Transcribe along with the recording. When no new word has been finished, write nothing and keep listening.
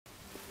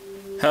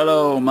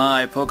Hello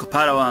my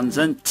PokePadawans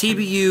and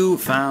TBU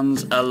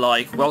fans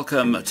alike.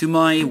 Welcome to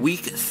my Week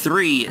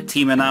 3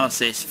 team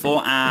analysis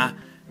for our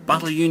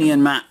Battle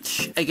Union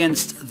match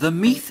against the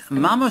Meath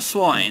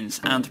Mamoswines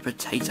and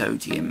Potato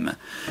Gym.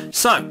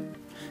 So,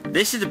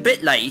 this is a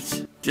bit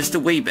late, just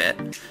a wee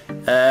bit.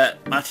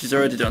 Match is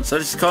already done, so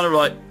this is kind of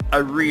like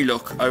a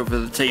relook over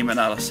the team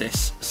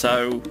analysis.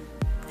 So,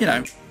 you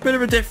know, bit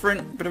of a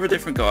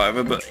different go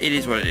over, but it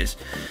is what it is.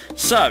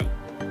 So,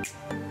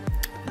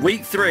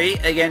 Week 3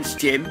 against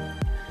Jim.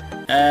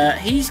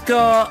 He's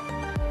got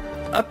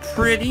a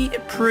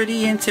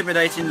pretty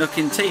intimidating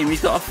looking team.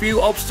 He's got a few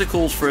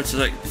obstacles for us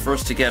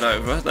to get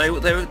over. They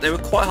were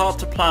quite hard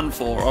to plan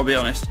for, I'll be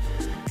honest.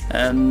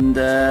 And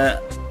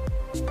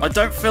I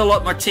don't feel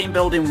like my team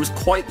building was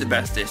quite the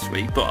best this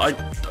week, but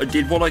I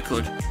did what I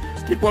could.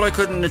 Did what I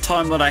could in the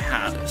time that I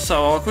had.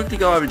 So I'll quickly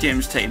go over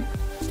Jim's team.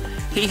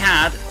 He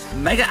had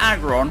Mega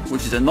Aggron,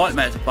 which is a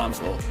nightmare to plan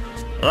for,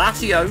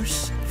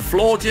 Latios,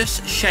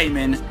 Florges,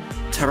 Shaman,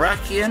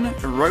 Terrakion,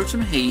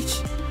 Rotom Heat,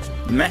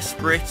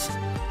 Mesprit,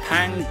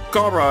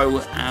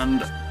 Pangoro,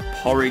 and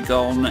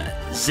Porygon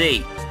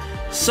Z.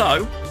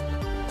 So,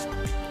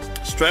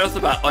 straight off the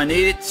bat, I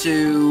needed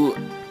to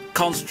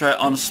concentrate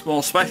on a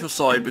small special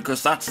side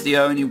because that's the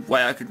only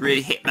way I could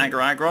really hit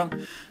Mega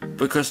Aggron,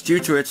 because due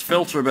to its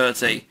filter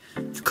ability,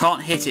 you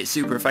can't hit it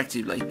super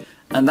effectively,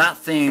 and that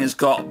thing has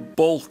got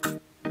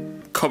bulk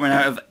coming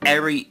out of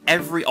every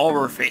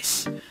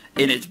orifice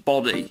in its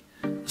body.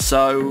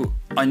 So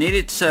I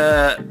needed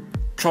to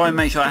try and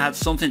make sure I had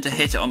something to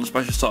hit it on the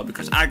special side,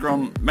 because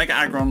Mega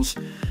Aggron's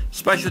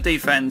special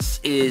defense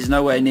is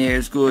nowhere near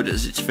as good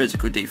as its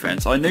physical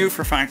defense. I knew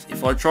for a fact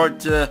if I tried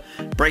to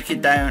break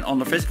it down on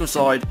the physical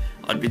side,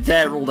 I'd be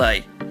there all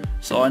day.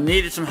 So I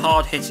needed some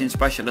hard hitting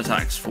special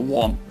attacks for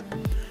one.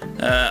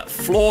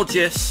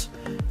 Florges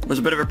was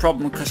a bit of a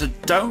problem because I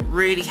don't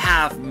really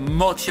have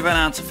much of an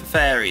answer for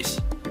fairies.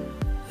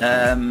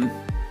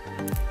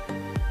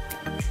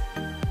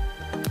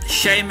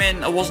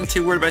 Shaman, I wasn't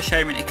too worried about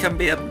Shaman. It can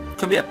be a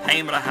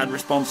pain, but I had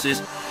responses.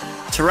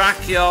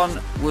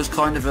 Terrakion was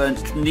kind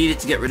of needed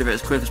to get rid of it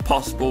as quick as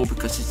possible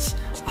because it's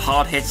a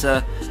hard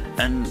hitter,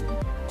 and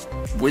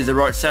with the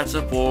right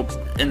setup or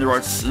in the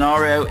right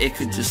scenario, it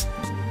could just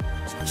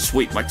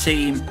sweep my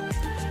team.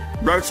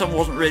 Rotom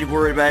wasn't really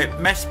worried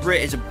about.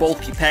 Mesprit is a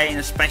bulky pain,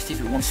 especially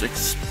if it wants to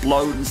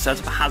explode and set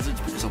up hazards,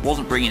 because I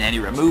wasn't bringing any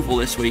removal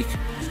this week.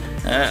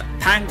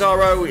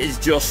 Pangoro is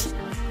just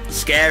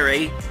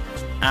scary.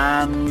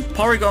 And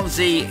Porygon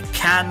Z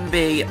can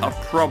be a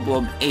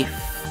problem if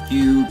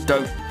you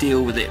don't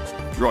deal with it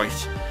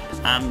right.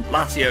 And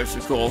Latios,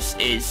 of course,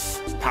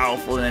 is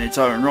powerful in its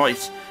own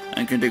right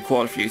and can do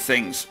quite a few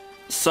things.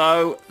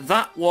 So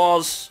that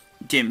was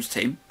Jim's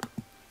team.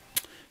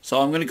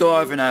 So I'm going to go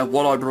over now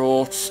what I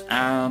brought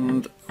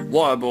and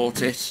why I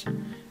bought it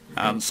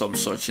and some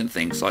such and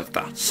things like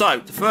that.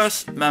 So the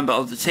first member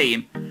of the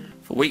team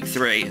for week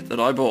 3 that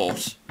I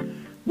bought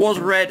was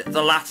Red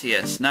the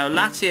Latios. Now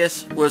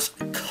Latios was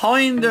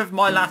kind of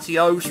my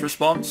Latios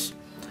response.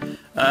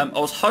 I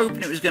was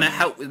hoping it was going to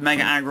help with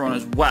Mega Aggron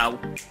as well.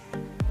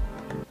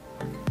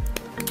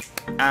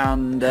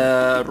 And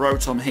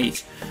Rotom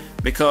Heat.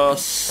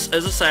 Because,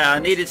 as I say, I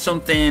needed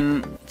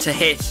something to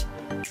hit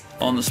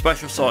on the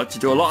special side, to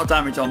do a lot of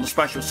damage on the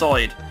special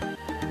side.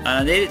 And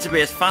I needed it to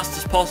be as fast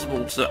as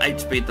possible to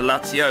outspeed the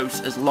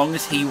Latios, as long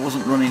as he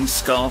wasn't running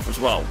Scarf as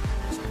well.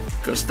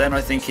 Because then I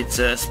think it's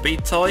a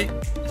speed tie,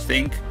 I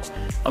think.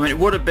 I mean, it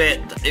would have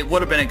been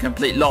a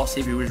complete loss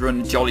if he was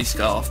running Jolly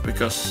Scarf,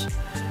 because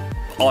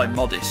I'm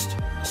modest.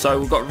 So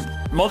we've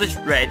got Modest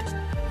Red,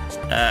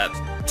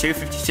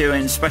 252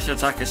 in special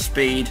attacker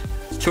speed,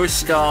 Choice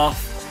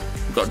Scarf.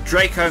 We've got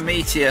Draco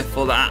Meteor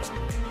for that,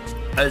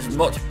 as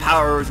much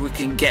power as we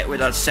can get with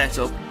that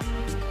setup.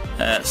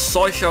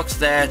 Psyshock's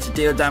there to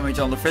deal damage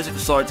on the physical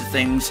side of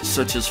things,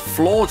 such as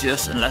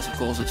Florges, unless of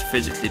course it's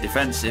physically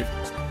defensive.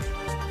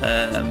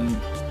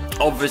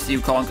 Obviously you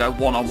can't go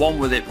one-on-one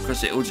with it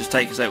because it will just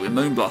take us out with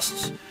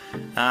Moonblasts.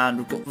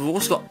 And we've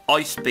also got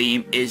Ice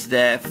Beam is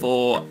there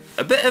for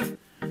a bit of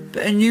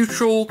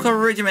neutral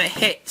coverage. I mean, it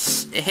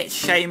hits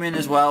Shaman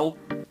as well,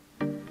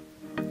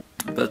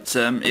 but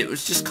it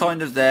was just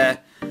kind of there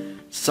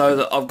so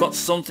that I've got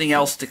something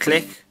else to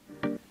click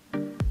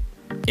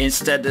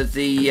instead of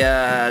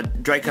the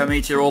Draco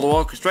Meteor all the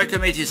while, because Draco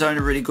Meteor is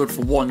only really good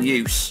for one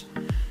use,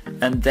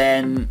 and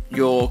then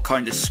you're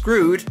kind of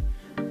screwed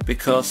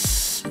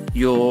because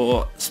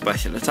your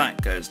special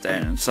attack goes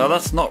down. So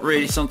that's not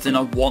really something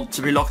I want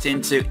to be locked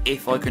into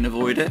if I can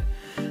avoid it.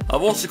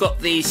 I've also got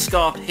the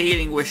Scarf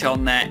Healing Wish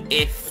on there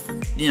if,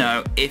 you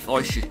know, if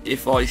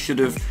I should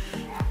have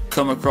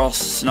come across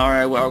a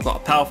scenario where I've got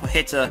a powerful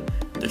hitter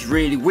that's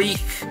really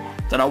weak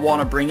that I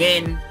want to bring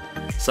in.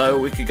 So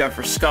we could go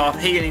for a Scarf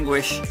Healing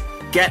Wish,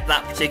 get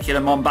that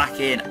particular mon back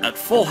in at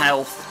full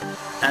health,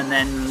 and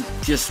then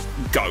just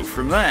go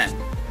from there.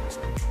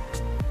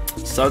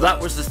 So that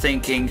was the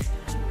thinking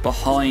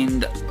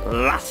behind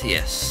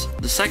Latios.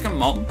 The second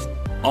mon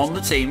on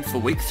the team for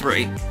week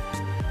 3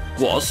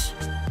 was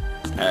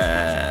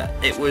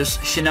It was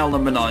Chanel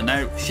number 9.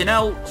 Now,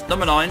 Chanel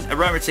number 9,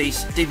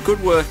 Aromatisse, did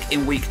good work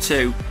in week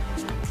 2,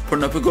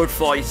 putting up a good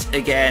fight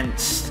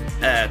against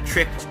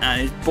Trip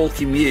and his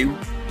bulky Mew.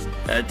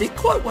 Did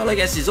quite well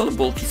against his other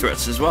bulky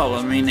threats as well.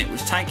 I mean, it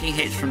was tanking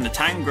hits from the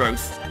Tang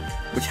growth,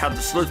 which had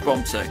the Sludge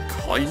Bomb to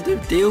kind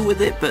of deal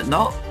with it, but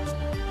not.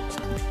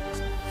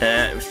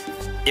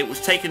 It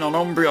was taking on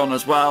Umbreon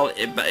as well,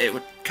 but it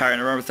was carrying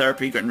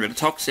Aromatherapy, getting rid of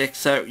Toxic.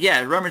 So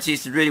yeah,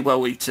 Aromatisse did really well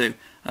week 2.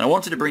 And I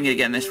wanted to bring it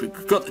again this week.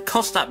 We've got the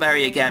Costat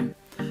Berry again,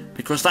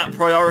 because that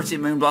priority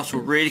Moonblast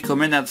will really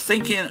come in. Now,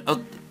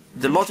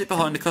 the logic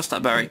behind the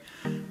Costat Berry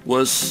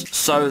was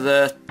so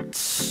that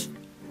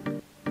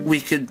we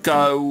could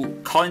go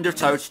kind of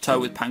toe-to-toe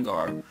with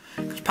Pangoro.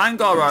 Because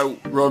Pangoro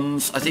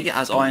runs, I think it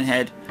has Iron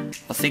Head,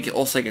 I think it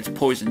also gets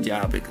Poison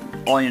Jab,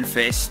 Iron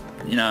Fist,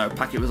 you know,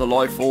 pack it with a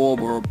Life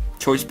Orb or a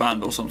Choice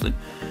Band or something.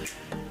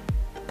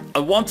 I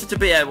wanted to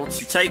be able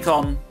to take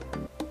on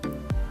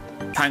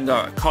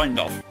Pangoro, kind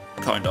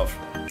of.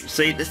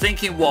 See, the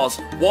thinking was,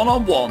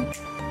 one-on-one,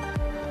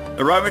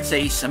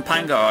 Aromatisse and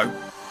Pangoro.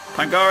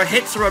 Pangoro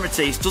hits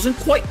Aromatisse, doesn't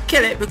quite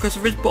kill it because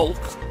of his bulk.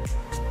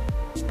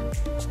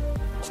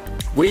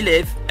 We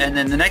live, and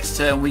then the next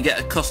turn we get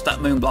a Costat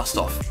Moonblast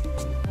off.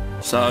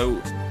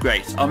 So,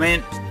 great. I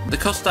mean, the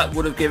Costat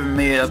would have given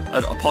me a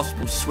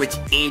possible switch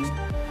in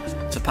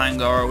to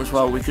Pangoro as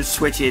well. We could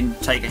switch in,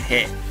 take a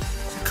hit.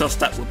 The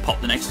Costat would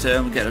pop the next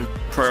turn, we get a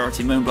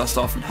priority Moonblast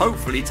off, and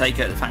hopefully take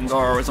out the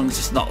Pangoro as long as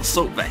it's not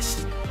Assault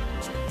Vest.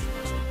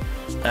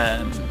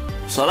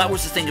 So that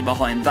was the thinking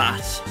behind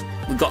that.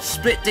 We've got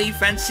split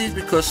defenses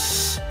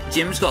because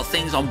Jim's got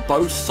things on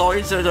both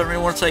sides that I don't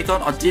really want to take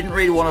on. I didn't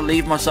really want to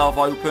leave myself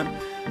open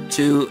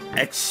to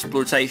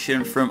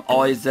exploitation from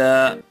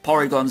either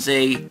Porygon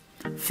Z,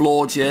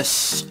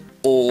 Florges,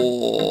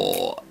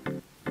 or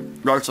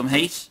Rotom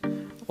Heat,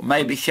 or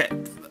maybe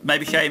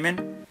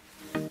Shaman,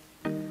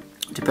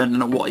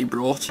 depending on what he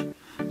brought.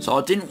 So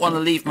I didn't want to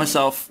leave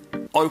myself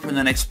open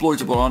and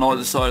exploitable on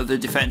either side of the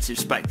defensive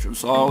spectrum.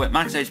 So I went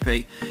max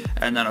HP,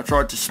 and then I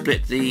tried to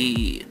split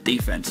the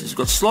defenses.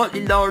 Got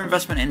slightly lower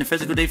investment in the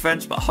physical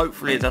defense, but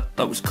hopefully that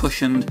was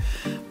cushioned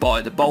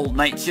by the bold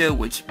nature,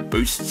 which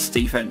boosts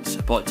defense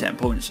by 10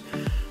 points.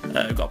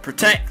 Got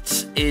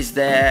Protect is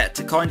there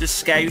to kind of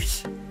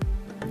scout,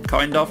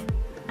 kind of.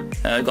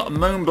 Got a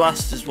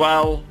Moonblast as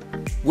well,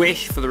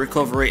 Wish for the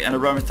recovery, and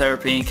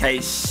Aromatherapy in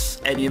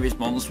case any of his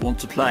mons want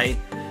to play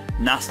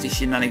nasty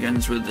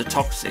shenanigans with the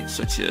Toxic,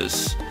 such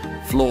as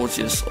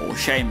Florges or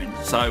Shaman.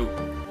 So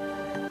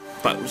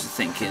that was the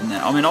thinking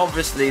there. I mean,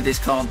 obviously this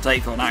can't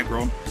take on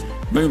Aggron.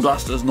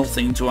 Moonblast does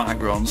nothing to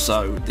Aggron,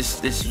 so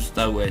this was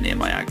nowhere near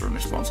my Aggron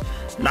response.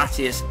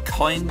 Latias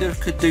kind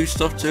of could do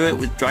stuff to it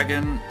with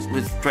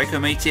Draco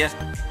Meteor,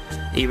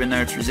 even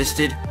though it's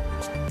resisted.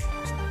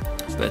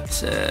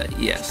 But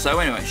yeah, so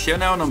anyway,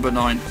 Chanel number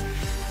 9.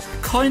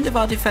 Kind of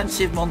our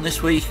defensive mon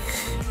this week.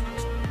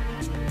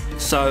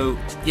 So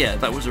yeah,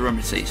 that was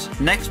Aromatisse.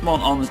 Next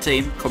mon on the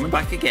team, coming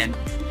back again,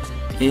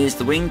 is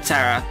the Winged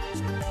Terror,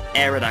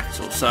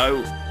 Aerodactyl.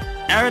 So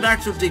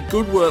Aerodactyl did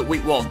good work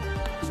week 1.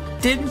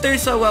 Didn't do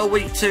so well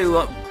week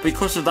 2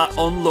 because of that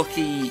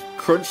unlucky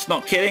crunch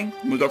not killing.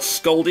 We got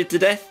scolded to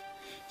death.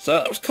 So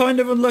that was kind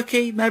of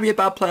unlucky. Maybe a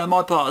bad play on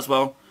my part as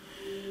well.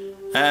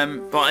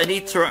 But I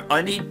need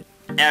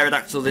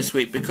Aerodactyl this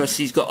week because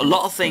he's got a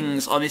lot of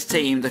things on his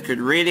team that could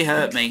really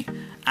hurt me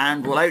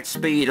and will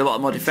outspeed a lot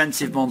of my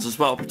defensive mons as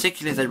well,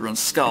 particularly if they run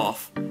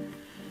Scarf.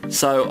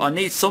 So I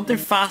need something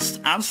fast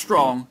and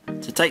strong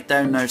to take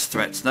down those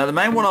threats. Now the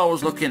main ones I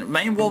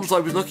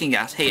was looking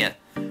at here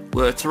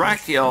were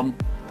Terrakion,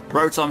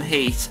 Rotom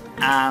Heat,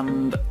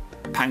 and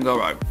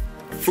Pangoro.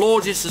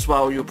 Florges as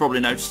well, you'll probably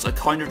notice I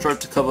kind of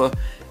tried to cover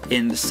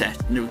in the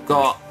set. And we've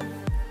got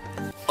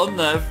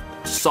Unnerve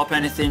to stop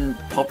anything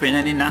popping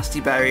any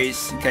nasty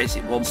berries in case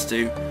it wants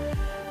to,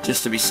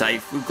 just to be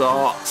safe. We've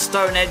got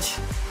Stone Edge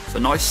for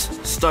nice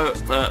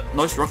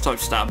rock type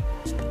stab.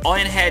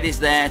 Iron Head is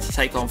there to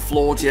take on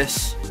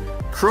Florges.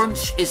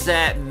 Crunch is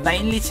there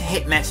mainly to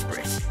hit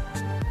Mesprit,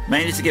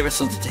 mainly to give us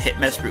something to hit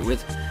Mesprit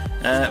with.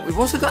 We've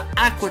also got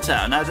Aqua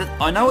Tail. Now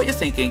that I know what you're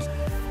thinking,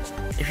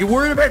 if you're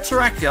worried about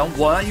Terrakion,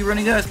 why aren't you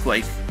running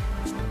Earthquake?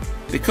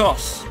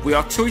 Because we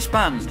are choice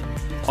banned.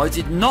 I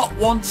did not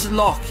want to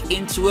lock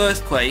into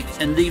Earthquake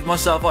and leave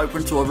myself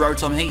open to a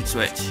Rotom Heat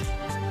switch.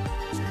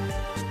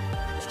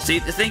 See,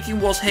 the thinking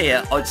was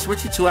here, I'd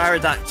switch it to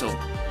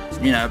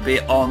Aerodactyl, you know, be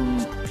it on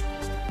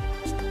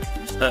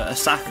a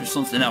sack or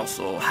something else,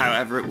 or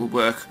however it would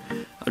work.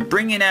 I'd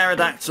bring in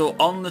Aerodactyl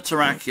on the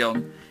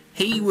Terrakion.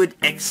 He would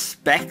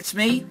expect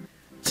me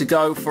to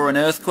go for an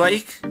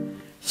Earthquake,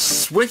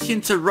 switch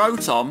into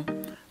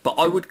Rotom, but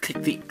I would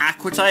click the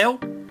Aqua Tail,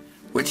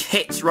 which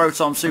hits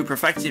Rotom super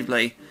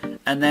effectively,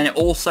 and then it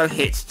also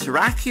hits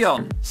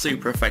Terrakion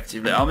super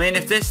effectively. I mean,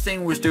 if this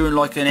thing was doing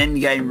like an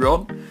endgame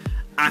run,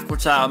 Aqua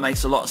Tail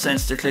makes a lot of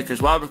sense to click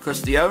as well,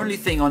 because the only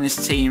things on his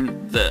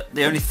team that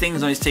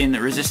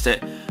resist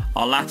it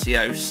are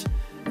Latios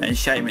and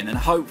Shaman, and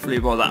hopefully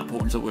by that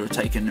point I would have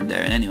taken him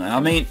there anyway. I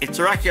mean, if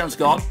Terrakion's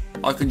gone,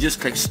 I can just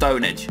click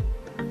Stone Edge.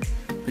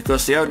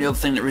 because the only other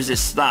thing that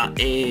resists that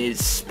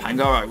is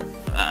Pangoro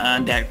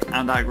and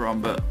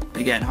Aggron, but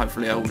again,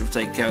 hopefully I would have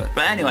taken care of it.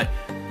 But anyway,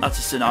 that's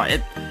a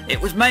scenario. It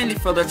was mainly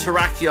for the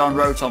Terrakion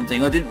Rotom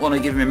thing. I didn't want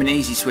to give him an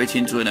easy switch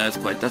into an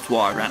Earthquake. That's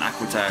why I ran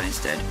Aqua Tail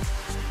instead.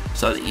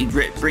 So that he'd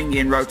bring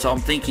in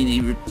Rotom thinking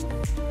he would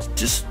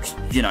just,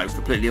 you know,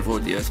 completely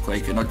avoid the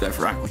Earthquake, and I'd go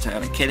for Aqua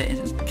Tail and kill it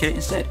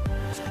instead.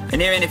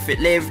 And even if it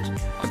lived,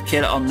 I'd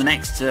kill it on the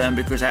next turn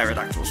because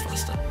Aerodactyl was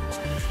faster.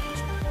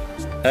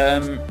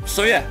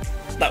 So yeah,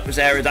 that was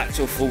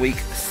Aerodactyl for week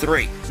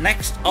 3.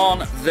 Next on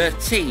the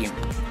team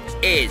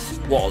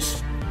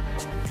was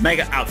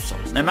Mega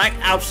Absol. Now Mega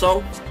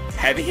Absol,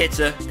 heavy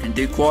hitter, can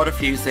do quite a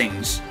few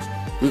things.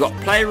 We've got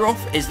Play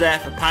Rough is there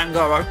for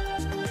Pangoro.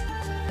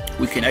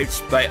 We can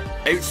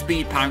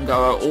outspeed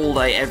Pangoro all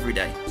day, every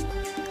day.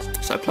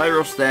 So Play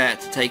Rough's there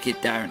to take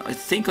it down. I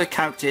think I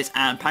calculated it,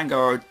 and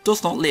Pangoro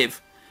does not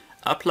live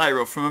a Play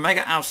Rough from a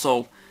Mega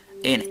Absol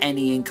in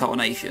any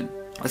incarnation.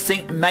 I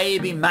think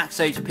maybe max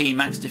HP,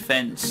 max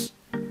defense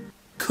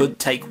could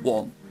take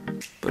one,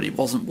 but it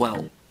wasn't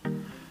well.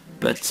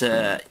 But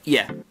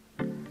yeah,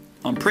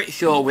 I'm pretty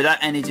sure without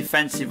any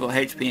defensive or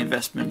HP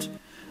investment,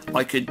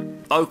 I could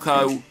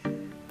OHKO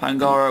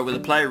Pangoro with a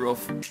Play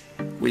Rough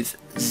with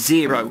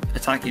 0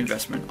 attack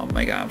investment on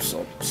Mega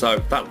Absol. So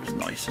that was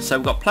nice. So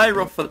we've got Play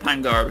Rough for the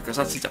Pangoro because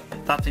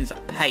that thing's a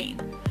pain.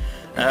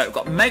 We've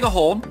got Mega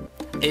Horn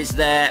is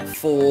there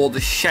for the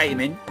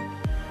Shaman,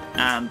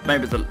 and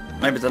maybe the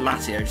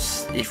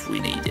Latios if we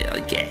need it, I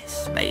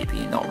guess.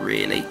 Maybe, not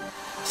really.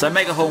 So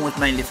Mega Horn was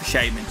mainly for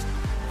Shaman.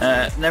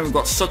 Then we've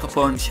got Sucker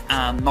Punch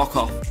and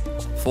Knockoff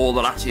for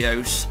the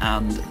Latios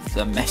and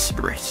the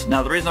Mesprit.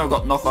 Now the reason I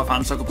got Knockoff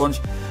and Sucker Punch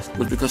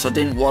was because I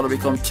didn't want to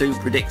become too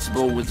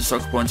predictable with the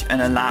Sucker Punch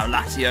and allow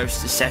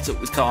Latios to set up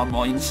with Calm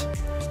Minds.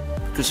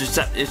 Because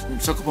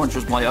Sucker Punch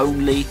was my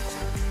only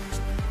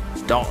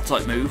Dark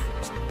type move.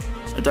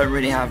 I don't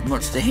really have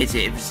much to hit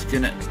it if it's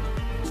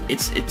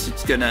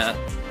gonna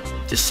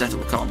just set up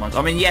with Calm Minds.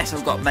 I mean, yes,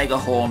 I've got Mega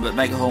Horn, but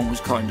Mega Horn was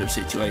kind of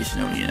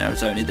situational, you know,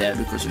 it's only there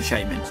because of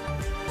Shaman.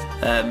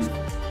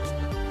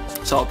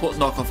 So I'll put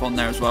Knockoff on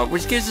there as well,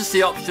 which gives us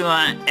the option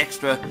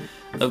extra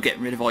of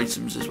getting rid of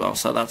items as well,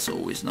 so that's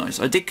always nice.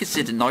 I did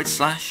consider Night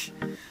Slash,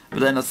 but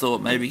then I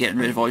thought maybe getting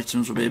rid of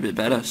items would be a bit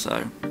better,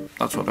 so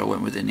that's what I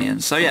went with in the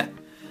end. So yeah,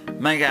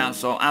 Mega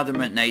Absol,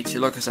 Adamant Nature,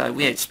 like I said,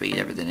 we outspeed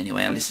everything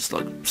anyway, at least it's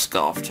like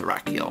Scarf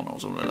Terrakion or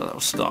something like that,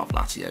 or Scarf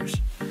Latios.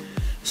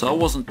 So I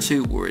wasn't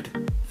too worried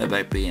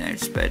about being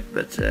outsped,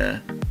 but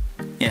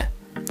yeah,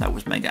 that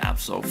was Mega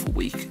Absol for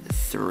week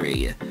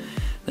 3.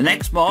 The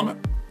next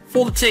mon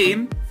for the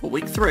team for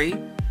week 3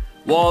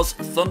 was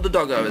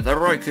Thunderdoggo, the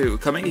Raikou,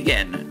 coming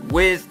again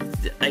with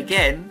the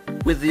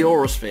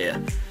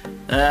Aurasphere.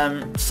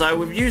 So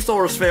we've used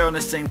Aurasphere on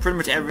this thing pretty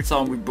much every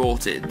time we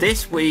bought it.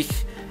 This week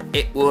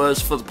it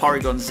was for the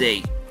Porygon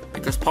Z,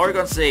 because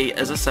Porygon Z,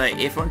 as I say,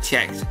 if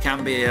unchecked,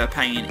 can be a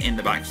pain in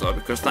the backside,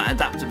 because that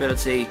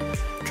adaptability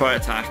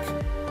tri-attack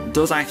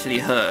does actually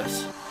hurt.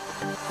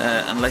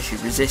 Unless you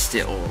resist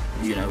it or,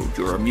 you know,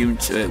 you're immune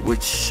to it,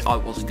 which I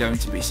wasn't going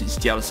to be since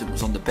Jellicent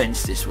was on the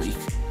bench this week.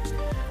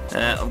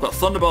 I've got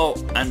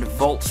Thunderbolt and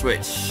Volt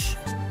Switch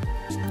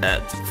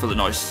for the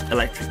nice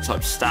electric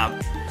type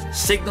stab.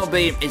 Signal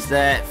Beam is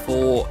there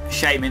for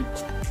Shaman,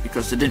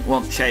 because they didn't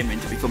want Shaman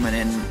to be coming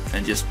in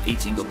and just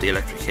eating up the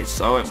electric hits,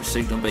 so I went with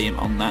Signal Beam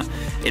on that.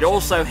 It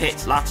also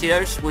hits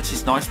Latios, which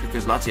is nice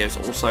because Latios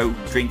also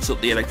drinks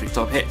up the electric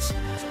type hits.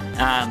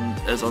 And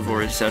as I've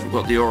already said, we've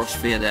got the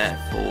Aurasphere there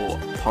for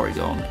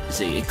Porygon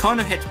Z. It kind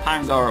of hits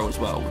Pangoro as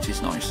well, which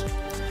is nice.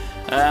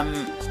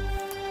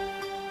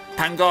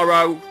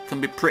 Pangoro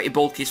can be pretty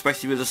bulky,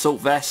 especially with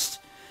Assault Vest.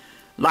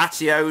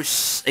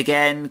 Latios,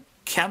 again,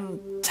 can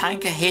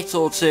tank a hit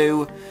or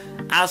two,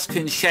 as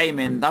can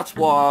Shaman. That's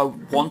why I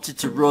wanted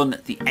to run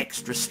the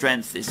extra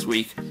strength this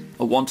week.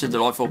 I wanted the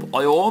life up.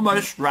 I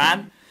almost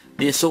ran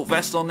the Assault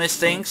Vest on this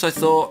thing, so I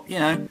thought, you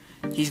know,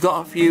 he's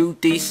got a few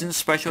decent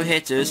special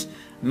hitters.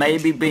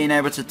 Maybe being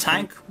able to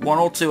tank 1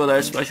 or 2 of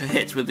those special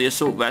hits with the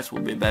Assault Vest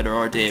would be a better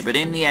idea. But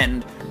in the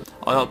end,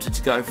 I opted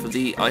to go for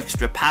the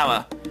extra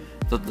power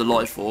that the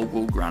Life Orb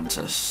will grant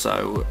us.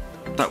 So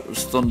that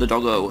was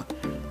Thunderdoggo,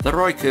 the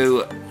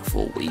Raikou,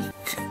 for week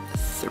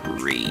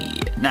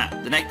 3. Now,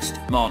 the next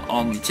mon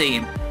on the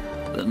team,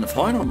 and the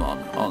final mon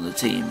on the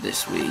team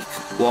this week,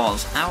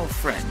 was our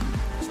friend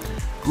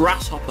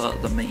Grasshopper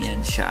the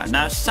Mienshao.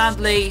 Now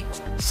sadly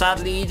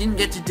he didn't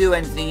get to do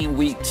anything in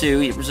week 2.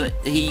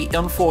 He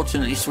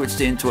unfortunately switched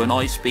into an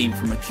Ice Beam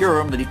from a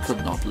Kyurem that he could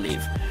not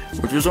live,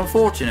 which was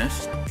unfortunate.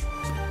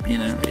 You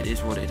know, it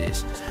is what it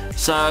is.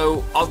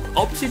 So I've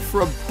opted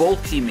for a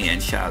bulky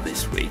Mienshao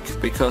this week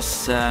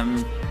because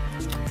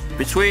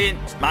between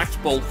max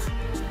bulk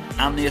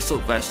and the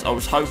Assault Vest, I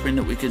was hoping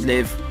that we could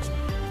live.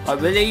 I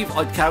believe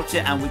I'd count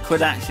it and we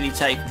could actually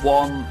take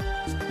 1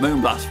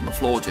 Moonblast from a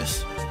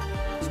Florges.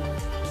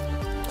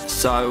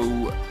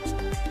 So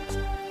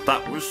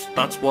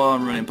that's why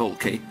I'm running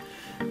bulky.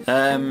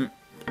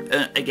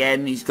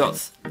 Again, he's got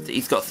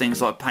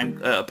things like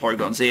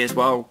Porygon Z as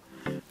well,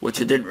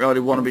 which I didn't really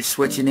want to be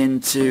switching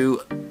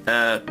into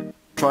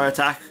try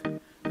attack,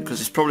 because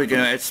it's probably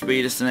going to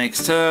outspeed us the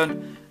next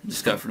turn.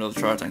 Just go for another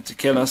try attack to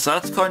kill us. So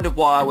that's kind of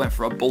why I went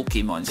for a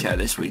bulky Mineshadow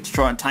this week, to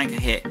try and tank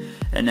a hit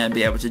and then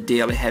be able to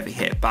deal a heavy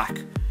hit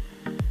back.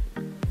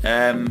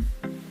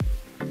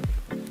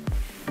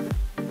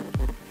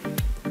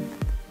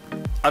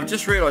 I've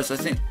just realised, I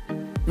think...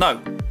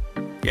 No.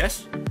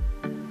 Yes?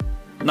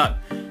 No.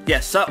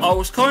 Yes, so I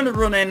was kind of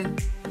running...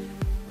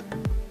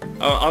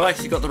 Oh, I've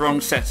actually got the wrong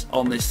set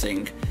on this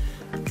thing.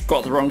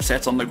 Got the wrong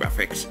set on the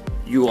graphics.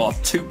 You are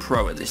too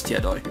pro at this,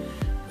 Jedi.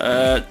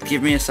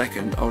 Give me a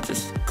second. I'll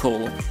just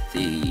call up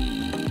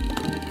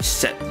the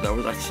set that I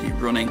was actually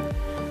running.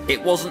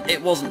 It wasn't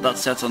that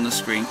set on the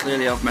screen.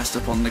 Clearly I've messed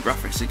up on the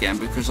graphics again,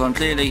 because I'm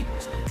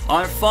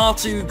far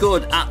too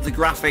good at the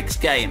graphics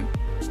game.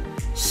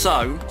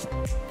 So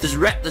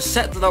the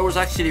set that I was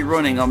actually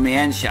running on my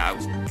Enshao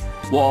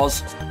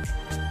was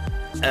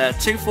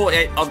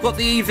 248. I've got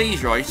the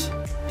EVs right,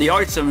 the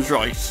items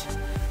right,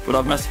 but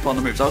I've messed up on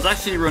the moves. I was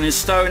actually running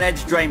Stone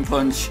Edge, Drain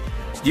Punch,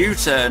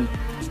 U-Turn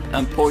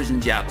and Poison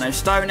Jab. Now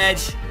Stone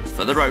Edge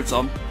for the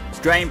Rotom,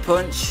 Drain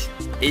Punch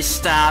is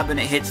stab and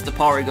it hits the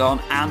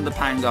Porygon and the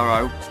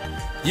Pangoro.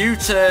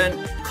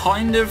 U-Turn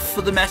kind of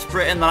for the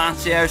Mesprit and the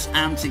Latios,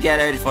 and to get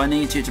out if I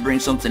need to bring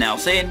something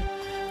else in,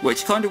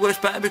 which kind of works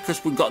better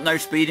because we've got no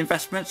speed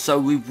investment, so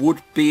we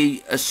would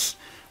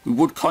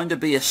kind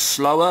of be a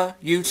slower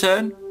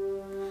U-Turn.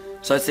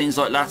 So things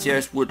like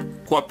Latios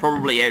would quite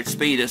probably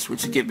outspeed us,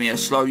 which would give me a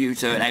slow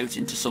U-turn out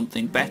into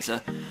something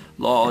better,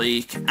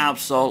 like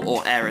Absol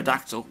or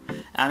Aerodactyl.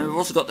 And we've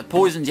also got the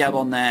Poison Jab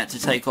on there to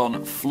take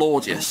on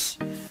Florges,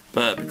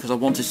 but because I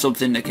wanted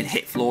something that could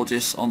hit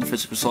Florges on the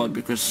physical side,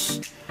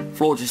 because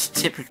Florges is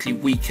typically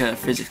weaker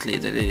physically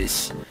than it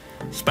is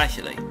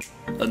specially,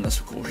 unless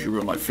of course you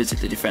run like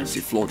physically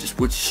defensive Florges,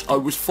 which I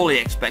was fully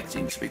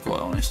expecting, to be quite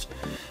honest.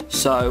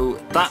 So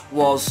that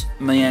was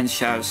my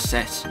Enshao's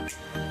set.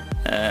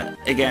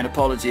 Again,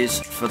 apologies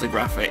for the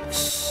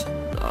graphics.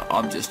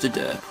 I'm just a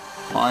derp.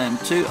 I'm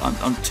too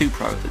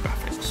pro at the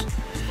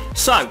graphics.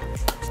 So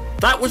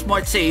that was my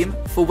team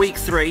for week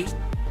 3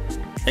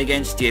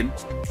 against Jim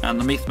and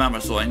the Meath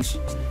Mamoswines.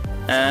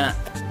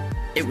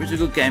 It was a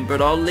good game,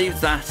 but I'll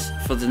leave that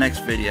for the next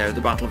video,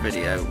 the battle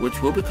video,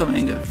 which will be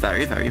coming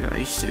very, very,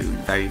 very soon.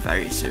 Very,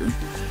 very soon.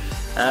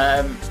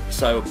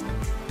 So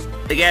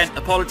again,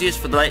 apologies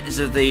for the lateness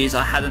of these.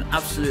 I had an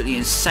absolutely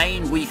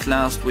insane week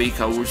last week.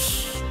 I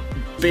was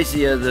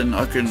busier than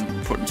I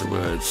can put into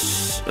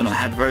words, and I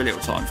had very little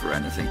time for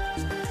anything.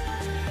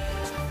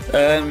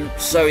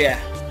 So yeah,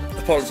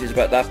 apologies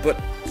about that, but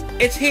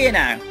it's here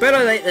now.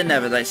 Better late than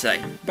never, they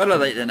say. Better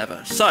late than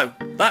never. So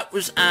that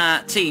was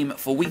our team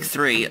for week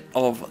 3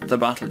 of the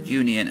Battle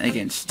Union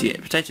against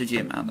Potato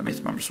Jim and the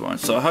Meath Mamoswines.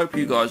 So I hope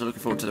you guys are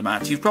looking forward to the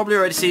match. You've probably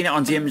already seen it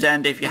on Jim's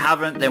end. If you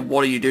haven't, then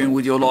what are you doing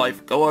with your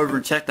life? Go over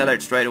and check that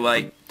out straight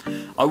away.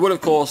 I will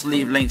of course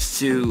leave links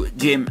to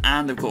Jim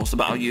and of course the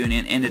Battle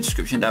Union in the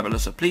description down below,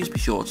 so please be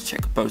sure to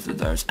check both of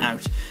those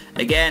out.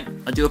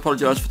 Again, I do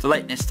apologise for the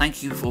lateness.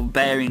 Thank you for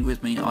bearing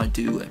with me. I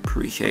do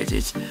appreciate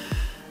it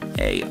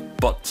a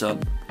butt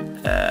ton.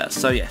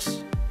 So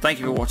yes, thank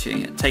you for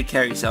watching. Take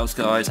care of yourselves,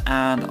 guys,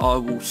 and I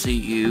will see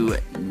you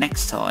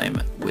next time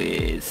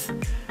with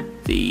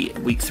the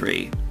week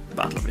 3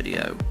 battle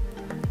video.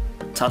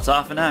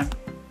 Ta-ta for now.